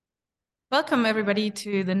Welcome, everybody,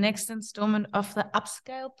 to the next installment of the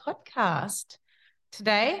Upscale podcast.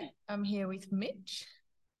 Today, I'm here with Mitch,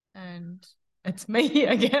 and it's me,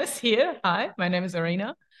 I guess, here. Hi, my name is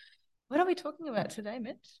Arena. What are we talking about today,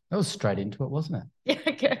 Mitch? That was straight into it, wasn't it? Yeah,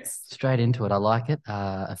 I guess. Straight into it. I like it.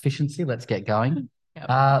 Efficiency. Let's get going.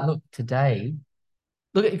 Yep. Look, today,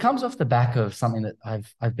 it comes off the back of something that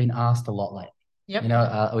I've been asked a lot lately. Yep.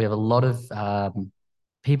 We have a lot of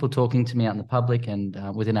people talking to me out in the public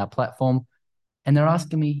and within our platform, and they're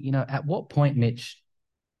asking me, at what point, Mitch,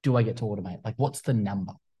 do I get to automate? Like, what's the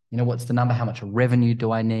number? What's the number? How much revenue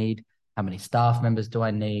do I need? How many staff members do I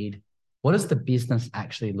need? What does the business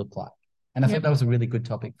actually look like? And I thought that was a really good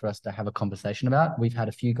topic for us to have a conversation about. We've had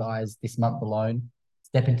a few guys this month alone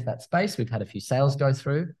step into that space. We've had a few sales go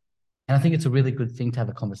through. And I think it's a really good thing to have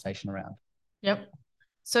a conversation around. Yep.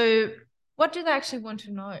 So what do they actually want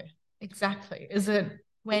to know exactly? Is it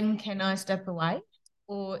when can I step away?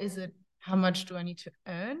 Or is it how much do I need to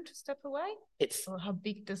earn to step away? Or how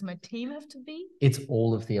big does my team have to be? It's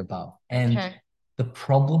all of the above. And the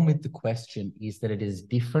problem with the question is that it is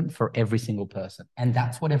different for every single person. And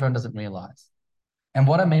that's what everyone doesn't realize. And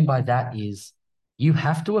what I mean by that is you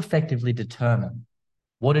have to effectively determine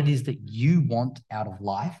what it is that you want out of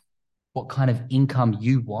life, what kind of income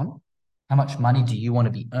you want, how much money do you want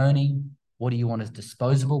to be earning, what do you want as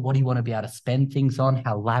disposable, what do you want to be able to spend things on,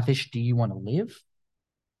 how lavish do you want to live?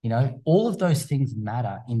 All of those things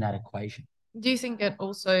matter in that equation. Do you think it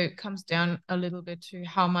also comes down a little bit to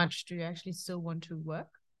how much do you actually still want to work?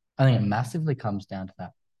 I think it massively comes down to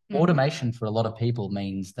that. Automation for a lot of people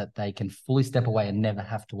means that they can fully step away and never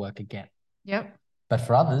have to work again. Yep. But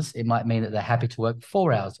for others, it might mean that they're happy to work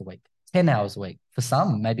 4 hours a week, 10 hours a week. For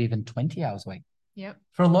some, maybe even 20 hours a week. Yep.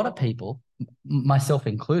 For a lot of people, myself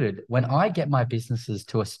included, when I get my businesses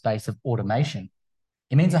to a space of automation,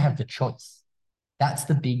 it means I have the choice. That's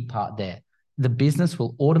the big part there. The business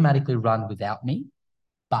will automatically run without me,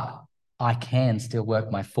 but I can still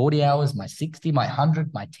work my 40 hours, my 60, my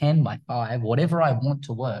 100, my 10, my 5, whatever I want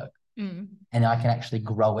to work. And I can actually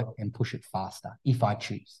grow it and push it faster if I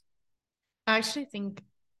choose. I actually think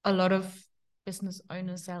a lot of business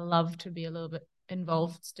owners, they love to be a little bit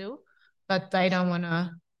involved still, but they don't want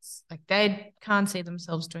to, they can't see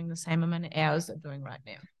themselves doing the same amount of hours they're doing right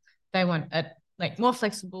now. They want it more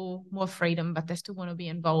flexible, more freedom, but they still want to be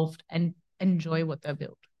involved and enjoy what they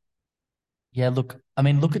build. Yeah, look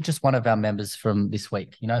at just one of our members from this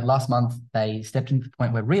week. Last month they stepped into the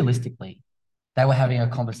point where realistically they were having a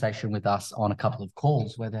conversation with us on a couple of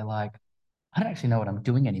calls where they're like, I don't actually know what I'm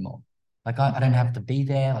doing anymore. I don't have to be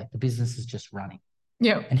there. The business is just running.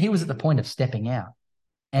 Yeah. And he was at the point of stepping out.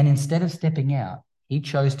 And instead of stepping out, he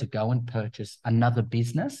chose to go and purchase another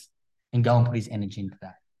business and go and put his energy into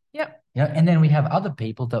that. Yep. And then we have other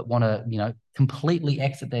people that want to, completely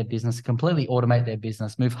exit their business, completely automate their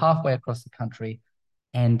business, move halfway across the country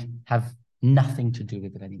and have nothing to do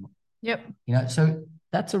with it anymore. Yep. So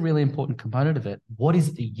that's a really important component of it. What is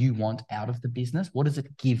it that you want out of the business? What does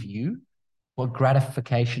it give you? What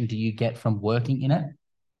gratification do you get from working in it?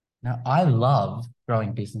 Now, I love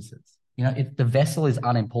growing businesses. The vessel is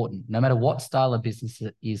unimportant. No matter what style of business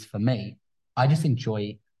it is for me, I just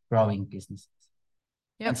enjoy growing businesses.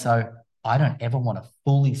 Yep. And so I don't ever want to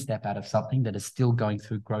fully step out of something that is still going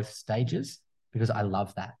through growth stages because I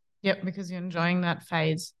love that. Yep, because you're enjoying that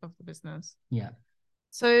phase of the business. Yeah.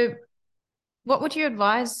 So what would you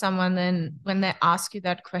advise someone then when they ask you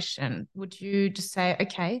that question? Would you just say,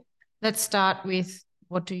 okay, let's start with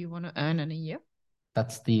what do you want to earn in a year?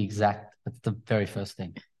 That's the very first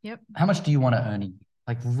thing. Yep. How much do you want to earn a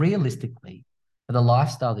year? Realistically, for the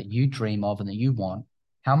lifestyle that you dream of and that you want,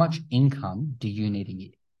 how much income do you need a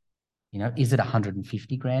year? Is it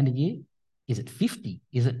 150 grand a year? Is it 50?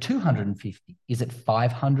 Is it 250? Is it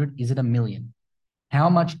 500? Is it $1 million? How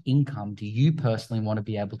much income do you personally want to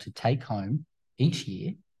be able to take home each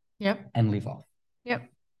year? Yep. And live off? Yep.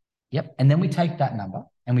 Yep. And then we take that number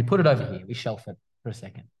and we put it over here. We shelf it for a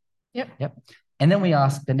second. Yep. Yep. And then we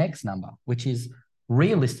ask the next number, which is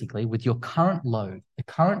realistically with your current load, the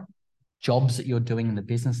current jobs that you're doing in the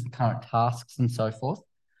business, the current tasks and so forth,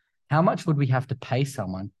 how much would we have to pay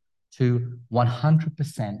someone to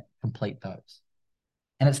 100% complete those?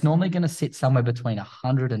 And it's normally going to sit somewhere between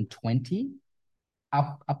 120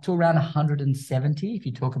 up to around 170 if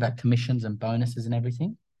you talk about commissions and bonuses and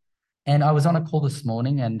everything. And I was on a call this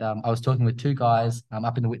morning and I was talking with two guys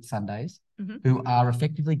up in the Whitsundays who are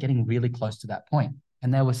effectively getting really close to that point.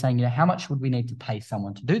 And they were saying, how much would we need to pay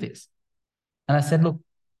someone to do this? And I said, look,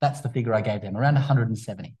 that's the figure I gave them, around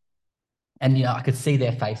 170. And, I could see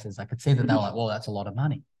their faces. I could see that they were like, well, that's a lot of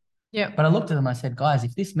money. Yeah. But I looked at them, I said, guys,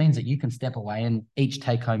 if this means that you can step away and each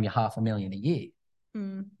take home your $500,000 a year,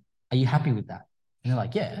 are you happy with that? And they're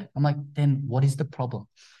like, yeah. I'm like, then what is the problem?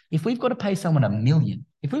 If we've got to pay someone $1 million,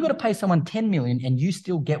 if we've got to pay someone 10 million and you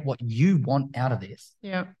still get what you want out of this,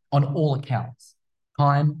 Yeah. on all accounts,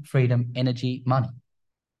 time, freedom, energy, money,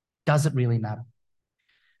 does it really matter?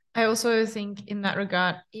 I also think in that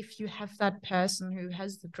regard, if you have that person who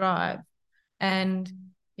has the drive and,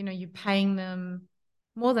 you're paying them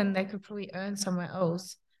more than they could probably earn somewhere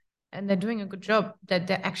else, and they're doing a good job, that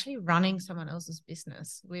they're actually running someone else's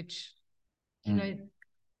business, which,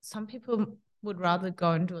 some people would rather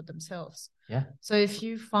go and do it themselves. Yeah. So if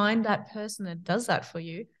you find that person that does that for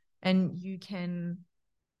you and you can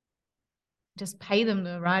just pay them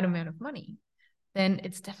the right amount of money, then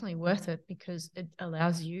it's definitely worth it because it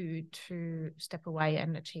allows you to step away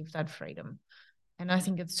and achieve that freedom. And I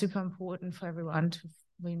think it's super important for everyone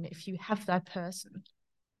if you have that person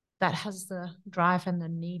that has the drive and the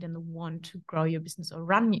need and the want to grow your business or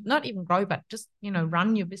not even grow, but just,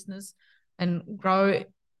 run your business and grow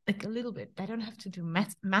like a little bit. They don't have to do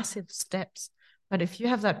massive steps. But if you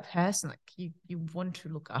have that person, like you want to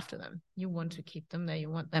look after them, you want to keep them there, you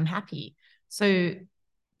want them happy. So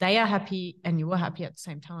they are happy and you are happy at the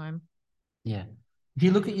same time. Yeah. If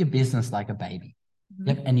you look at your business like a baby,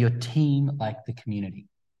 yep, and your team like the community,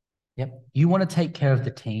 yep, you want to take care of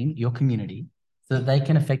the team, your community, so that they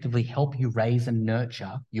can effectively help you raise and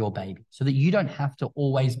nurture your baby so that you don't have to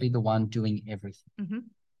always be the one doing everything.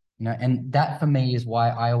 And that for me is why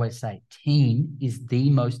I always say team is the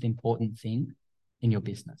most important thing in your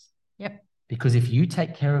business. Yep. Because if you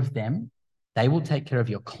take care of them, they will take care of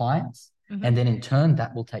your clients. And then in turn,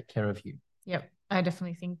 that will take care of you. Yep. I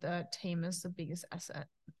definitely think the team is the biggest asset.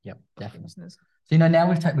 Yep, definitely. Business. So, now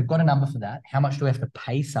we've got a number for that. How much do we have to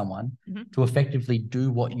pay someone to effectively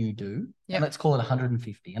do what you do? Yep. And let's call it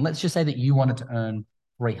 150. And let's just say that you wanted to earn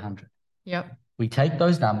 300. Yep. We take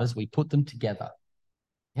those numbers, we put them together.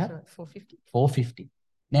 Yep. So 450. 450.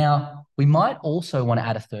 Now, we might also want to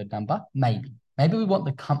add a third number, maybe. Maybe we want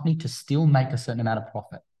the company to still make a certain amount of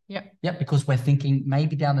profit. Yep. Yep, because we're thinking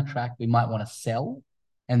maybe down the track we might want to sell,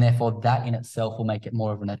 and therefore that in itself will make it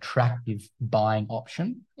more of an attractive buying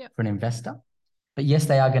option for an investor. But yes,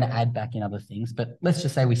 they are going to add back in other things, but let's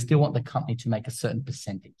just say we still want the company to make a certain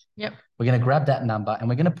percentage. Yep. We're going to grab that number and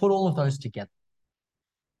we're going to put all of those together.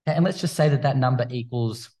 Okay, and let's just say that number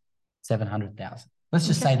equals 700,000. Let's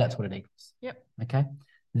just say that's what it equals. Yep. Okay.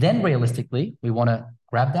 Then realistically, we want to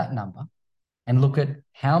grab that number and look at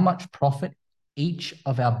how much profit each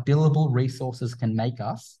of our billable resources can make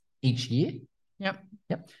us each year. Yep.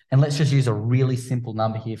 Yep. And let's just use a really simple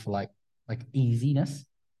number here for like easiness.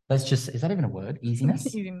 Let's just, is that even a word? Easiness?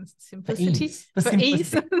 Simplicity. For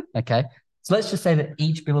ease. Okay. So let's just say that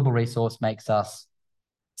each billable resource makes us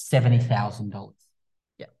 $70,000.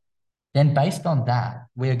 Yeah. Then based on that,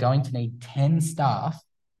 we're going to need 10 staff,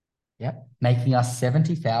 making us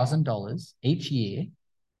 $70,000 each year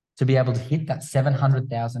to be able to hit that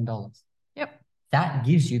 $700,000. Yep. That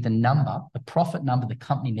gives you the number, the profit number the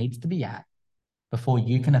company needs to be at before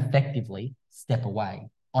you can effectively step away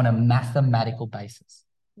on a mathematical basis.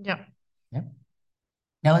 Yep. Yep.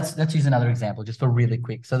 Now let's use another example just for really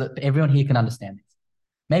quick so that everyone here can understand this.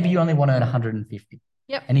 Maybe you only want to earn 150.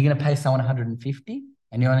 Yep. And you're going to pay someone 150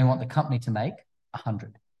 and you only want the company to make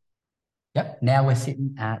 100. Yep. Now we're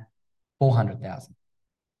sitting at 400,000.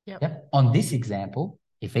 Yep. On this example,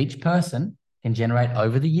 if each person can generate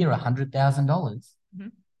over the year $100,000,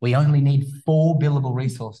 we only need 4 billable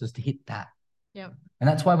resources to hit that. Yep. And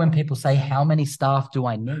that's why when people say, how many staff do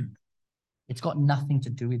I need? It's got nothing to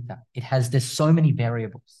do with that. There's so many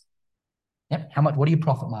variables. Yep. What are your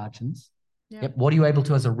profit margins? Yep. What are you able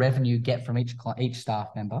to, as a revenue, get from each staff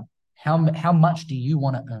member? How much do you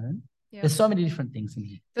want to earn? Yep. There's so many different things in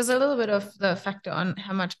here. There's a little bit of the factor on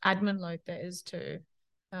how much admin load there is too,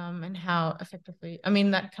 and how effectively,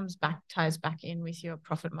 that ties back in with your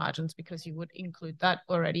profit margins because you would include that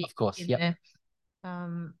already. Of course, in there.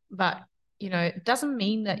 But, it doesn't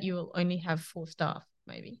mean that you will only have 4 staff,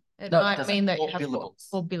 maybe. It might mean that you have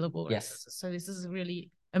 4 billable resources. So this is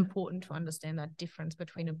really important to understand that difference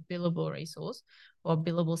between a billable resource or a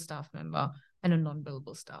billable staff member and a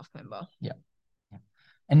non-billable staff member. Yeah.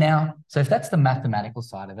 And now, so if that's the mathematical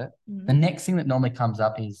side of it, the next thing that normally comes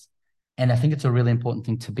up is, and I think it's a really important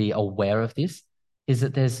thing to be aware of this, is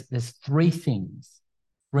that there's 3 things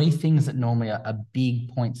that normally are big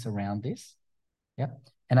points around this. Yep.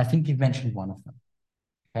 And I think you've mentioned one of them.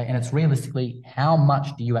 Okay. And it's realistically, how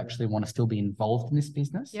much do you actually want to still be involved in this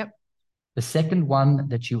business? Yep. The second one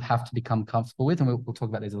that you have to become comfortable with, and we'll talk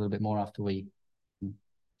about these a little bit more after we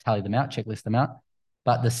tally them out, checklist them out,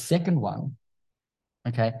 But the second one,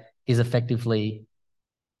 okay, is effectively,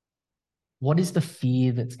 what is the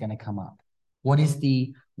fear that's going to come up? What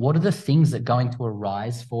are the things that are going to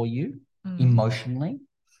arise for you emotionally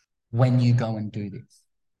when you go and do this?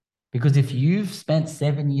 Because if you've spent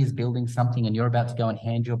 7 years building something and you're about to go and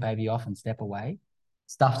hand your baby off and step away,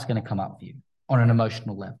 stuff's going to come up for you on an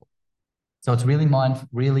emotional level. So it's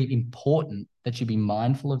really important that you be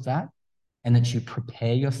mindful of that and that you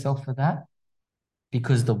prepare yourself for that.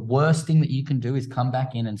 Because the worst thing that you can do is come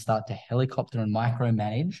back in and start to helicopter and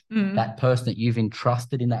micromanage that person that you've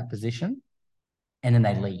entrusted in that position, and then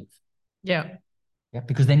they leave. Yeah. Yeah.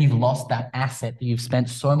 Because then you've lost that asset that you've spent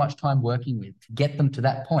so much time working with to get them to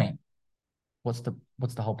that point. What's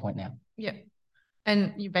the whole point now? Yeah.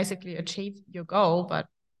 And you basically achieve your goal, but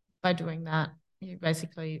by doing that, you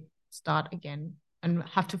basically start again and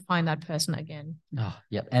have to find that person again. Oh,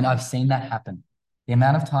 yep. And I've seen that happen. The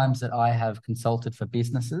amount of times that I have consulted for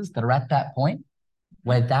businesses that are at that point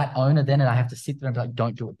where that owner then, and I have to sit there and be like,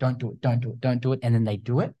 don't do it, don't do it, don't do it, don't do it. And then they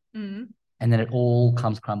do it. And then it all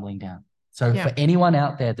comes crumbling down. So for anyone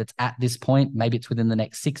out there that's at this point, maybe it's within the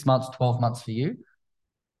next 6 months, 12 months for you,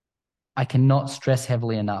 I cannot stress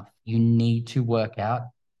heavily enough. You need to work out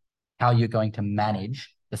how you're going to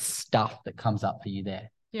manage the stuff that comes up for you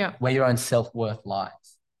there. Yeah. Where your own self-worth lies.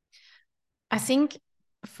 I think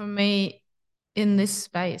for me in this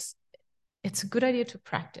space, it's a good idea to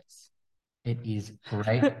practice. It is a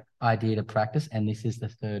great idea to practice. And this is the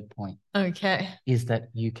third point. Okay. Is that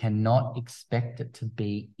you cannot expect it to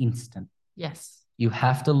be instant. Yes. You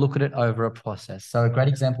have to look at it over a process. So a great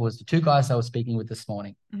example was the two guys I was speaking with this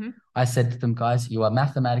morning. I said to them, guys, you are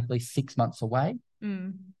mathematically 6 months away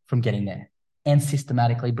from getting there. And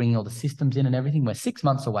systematically bringing all the systems in and everything. We're 6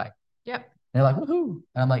 months away. Yep. They're like, woohoo.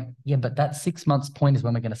 And I'm like, yeah, but that 6 months point is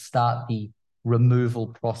when we're going to start the removal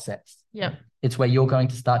process. Yeah. It's where you're going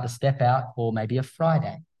to start to step out for maybe a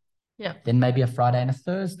Friday. Yeah. Then maybe a Friday and a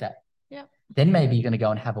Thursday. Yeah. Then maybe you're going to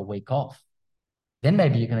go and have a week off. Then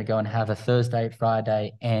maybe you're going to go and have a Thursday,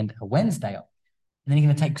 Friday, and a Wednesday off. And then you're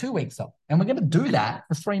going to take 2 weeks off. And we're going to do that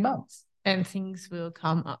for 3 months. And things will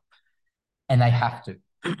come up. And they have to.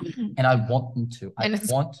 And I want them to. I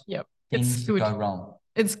want things to go wrong.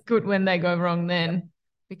 It's good when they go wrong then,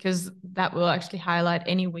 because that will actually highlight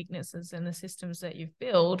any weaknesses in the systems that you've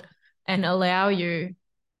built and allow you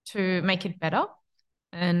to make it better.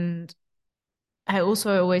 And I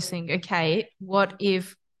also always think, okay, what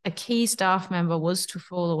if a key staff member was to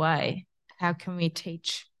fall away? How can we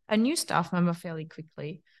teach a new staff member fairly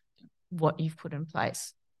quickly what you've put in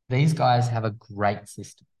place? These guys have a great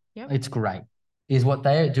system. Yep. It's great. What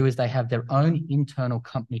they do is they have their own internal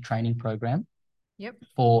company training program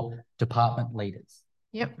for department leaders.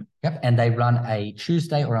 Yep. And they run a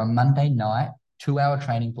Tuesday or a Monday night 2-hour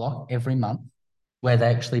training block every month where they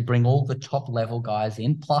actually bring all the top level guys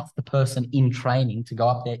in, plus the person in training to go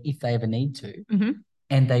up there if they ever need to.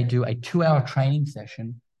 And they do a 2-hour training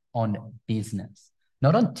session on business,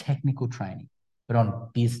 not on technical training, but on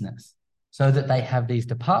business, so that they have these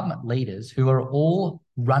department leaders who are all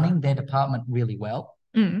running their department really well,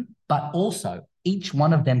 but also each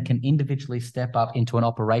one of them can individually step up into an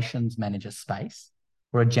operations manager space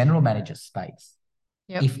or a general manager space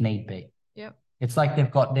if need be. It's like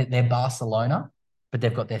they've got their Barcelona, but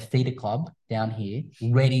they've got their theatre club down here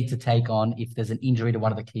ready to take on if there's an injury to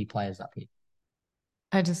one of the key players up here.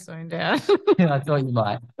 I just zoned out. I thought you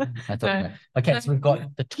might. Okay, so we've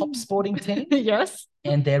got the top sporting team. Yes.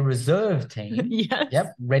 And their reserve team. Yes.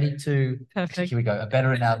 Yep, ready to. Perfect. Here we go. A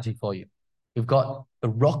better analogy for you. We've got the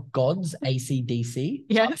Rock Gods,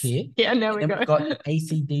 AC/DC, up here. Yeah, now we go. We've got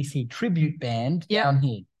AC/DC tribute band down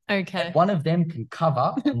here. Okay. And one of them can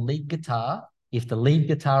cover and lead guitar if the lead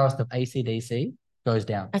guitarist of AC/DC goes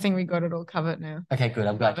down. I think we got it all covered now. Okay, good.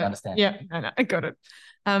 I'm glad you understand. Yeah, no, I got it.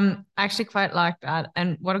 I actually quite like that.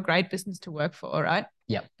 And what a great business to work for, right?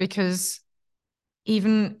 Yeah. Because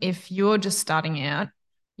even if you're just starting out,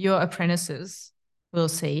 your apprentices will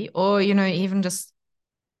see, or, even just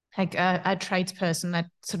like a tradesperson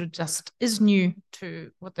that sort of just is new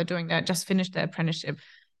to what they're doing, they just finished their apprenticeship,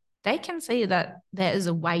 they can see that there is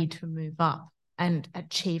a way to move up and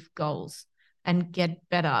achieve goals and get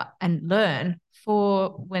better and learn for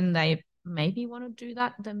when they maybe want to do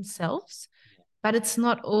that themselves. But it's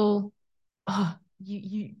not all,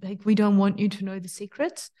 you like, we don't want you to know the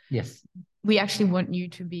secrets. Yes. We actually want you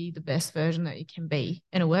to be the best version that you can be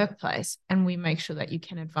in a workplace, and we make sure that you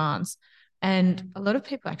can advance. And a lot of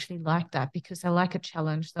people actually like that because they like a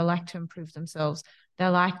challenge. They like to improve themselves. They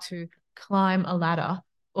like to climb a ladder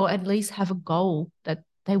or at least have a goal that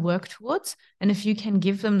they work towards. And if you can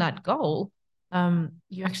give them that goal,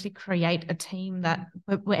 you actually create a team that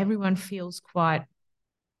where everyone feels quite,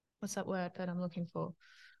 what's that word that I'm looking for?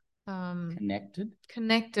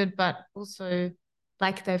 Connected, but also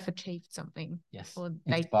like they've achieved something. Yes. Or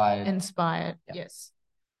Inspired. Yep. Yes.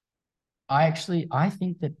 I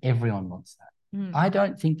think that everyone wants that. I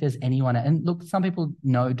don't think there's anyone, and look, some people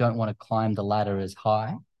don't want to climb the ladder as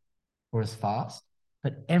high or as fast,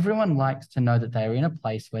 but everyone likes to know that they're in a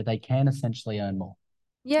place where they can essentially earn more.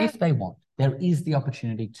 Yeah. If they want, there is the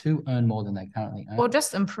opportunity to earn more than they currently earn. Or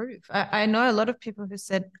just improve. I know a lot of people who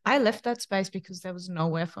said, I left that space because there was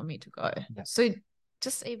nowhere for me to go. Yeah. So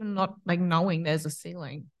just even not like knowing there's a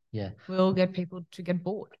ceiling. Yeah. Will get people to get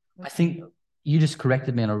bored. I think you just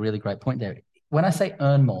corrected me on a really great point there. When I say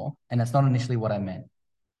earn more, and that's not initially what I meant.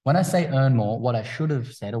 When I say earn more, what I should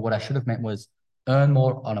have said or what I should have meant was earn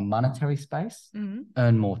more on a monetary space,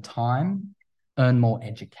 earn more time, earn more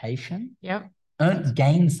education,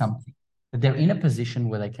 gain something. That they're in a position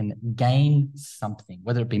where they can gain something,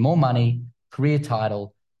 whether it be more money, career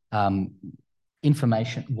title,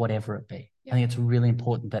 information, whatever it be. I think it's really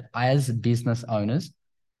important that as business owners,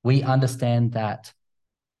 we understand that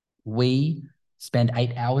we spend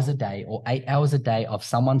 8 hours a day or 8 hours a day of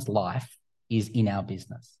someone's life is in our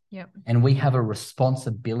business. Yep. And we have a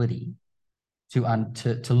responsibility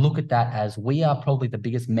to look at that as we are probably the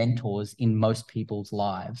biggest mentors in most people's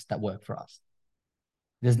lives that work for us.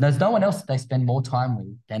 There's no one else that they spend more time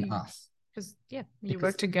with than us. Because you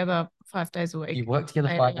work together 5 days a week. You work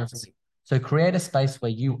together 5 days a week. So create a space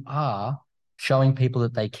where you are showing people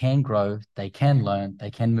that they can grow, they can learn,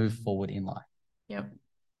 they can move forward in life. Yep.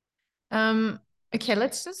 Okay,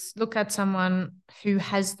 let's just look at someone who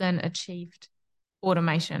has then achieved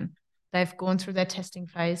automation. They've gone through their testing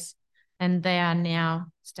phase and they are now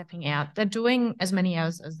stepping out. They're doing as many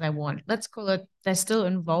hours as they want. Let's call it, they're still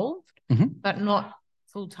involved, but not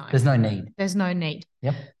full-time. There's no need. There's no need.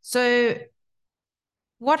 Yep. So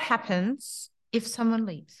what happens if someone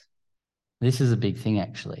leaves? This is a big thing,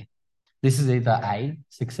 actually. This is either A,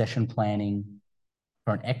 succession planning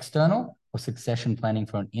for an external, or succession planning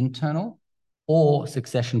for an internal, or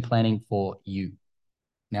succession planning for you.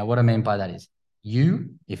 Now, what I mean by that is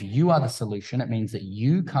if you are the solution, it means that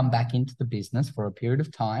you come back into the business for a period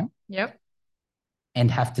of time. Yep. And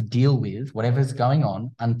have to deal with whatever's going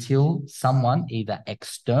on until someone, either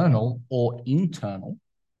external or internal,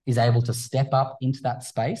 is able to step up into that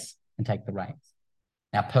space and take the reins.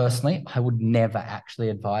 Now, personally, I would never actually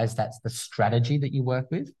advise that's the strategy that you work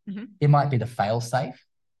with. It might be the fail safe,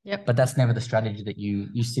 but that's never the strategy that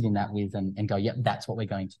you sit in that with and go, yep, that's what we're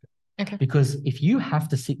going to do. Okay. Because if you have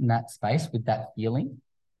to sit in that space with that feeling,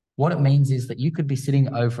 what it means is that you could be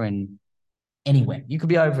sitting over in anywhere. You could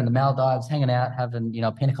be over in the Maldives, hanging out, having,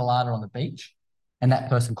 pina colada on the beach, and that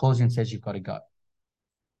person calls you and says, you've got to go.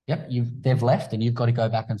 Yep, they've left and you've got to go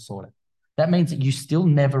back and sort it. That means that you still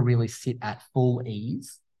never really sit at full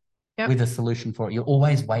ease with a solution for it. You're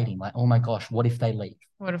always waiting, like, oh my gosh, what if they leave?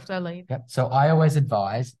 What if they leave? Yep. So I always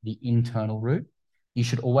advise the internal route. You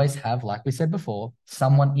should always have, like we said before,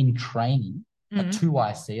 someone in training, a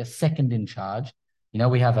 2IC, a second in charge.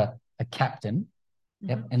 We have a captain,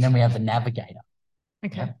 and then we have the navigator.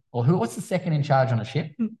 Okay. Yep. Or what's the second in charge on a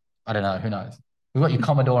ship? I don't know. Who knows? We've got your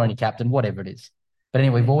commodore and your captain, whatever it is. But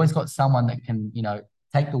anyway, we've always got someone that can,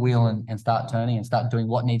 take the wheel and start turning and start doing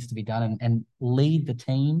what needs to be done and lead the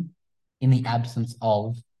team in the absence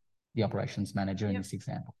of the operations manager in this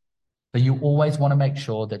example. So you always want to make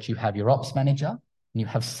sure that you have your ops manager and you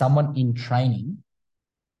have someone in training,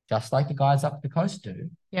 just like the guys up the coast do,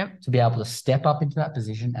 to be able to step up into that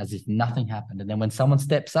position as if nothing happened. And then when someone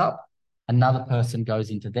steps up, another person goes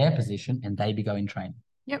into their position and they go in training.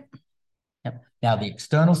 Yep. Now, the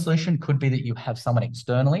external solution could be that you have someone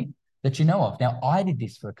externally that you know of. Now, I did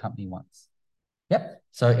this for a company once.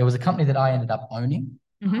 So it was a company that I ended up owning,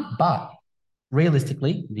 but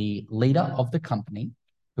realistically, the leader of the company,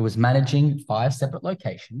 who was managing 5 separate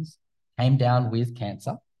locations, came down with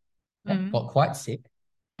cancer, got quite sick,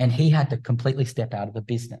 and he had to completely step out of the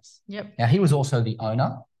business. Now, he was also the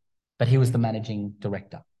owner, but he was the managing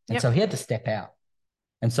director. And so he had to step out.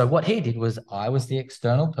 And so what he did was I was the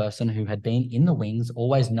external person who had been in the wings,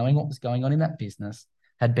 always knowing what was going on in that business,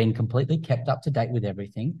 had been completely kept up to date with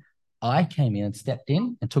everything. I came in and stepped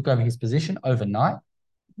in and took over his position overnight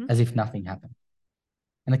as if nothing happened.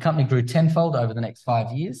 And the company grew tenfold over the next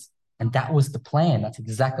 5 years. And that was the plan. That's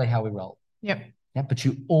exactly how we rolled. But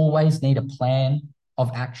you always need a plan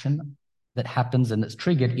of action that happens and that's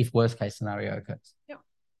triggered if worst case scenario occurs.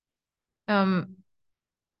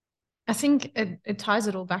 I think it ties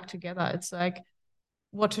it all back together. It's like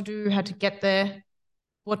what to do, how to get there,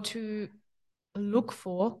 what to look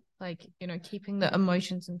for like, keeping the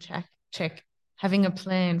emotions in check, having a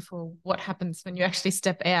plan for what happens when you actually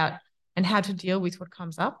step out and how to deal with what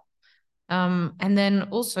comes up. And then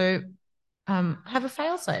also have a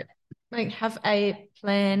fail safe, like have a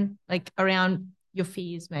plan like around your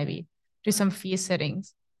fears, maybe do some fear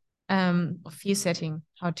settings, or fear setting,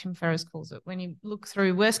 how Tim Ferriss calls it. When you look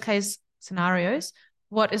through worst case scenarios,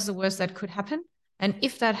 what is the worst that could happen? And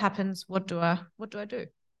if that happens, what do I do?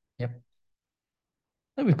 Yep.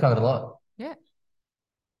 I think we've covered a lot.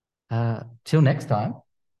 Yeah. Till next time,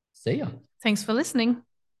 see ya. Thanks for listening.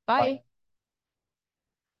 Bye. Bye.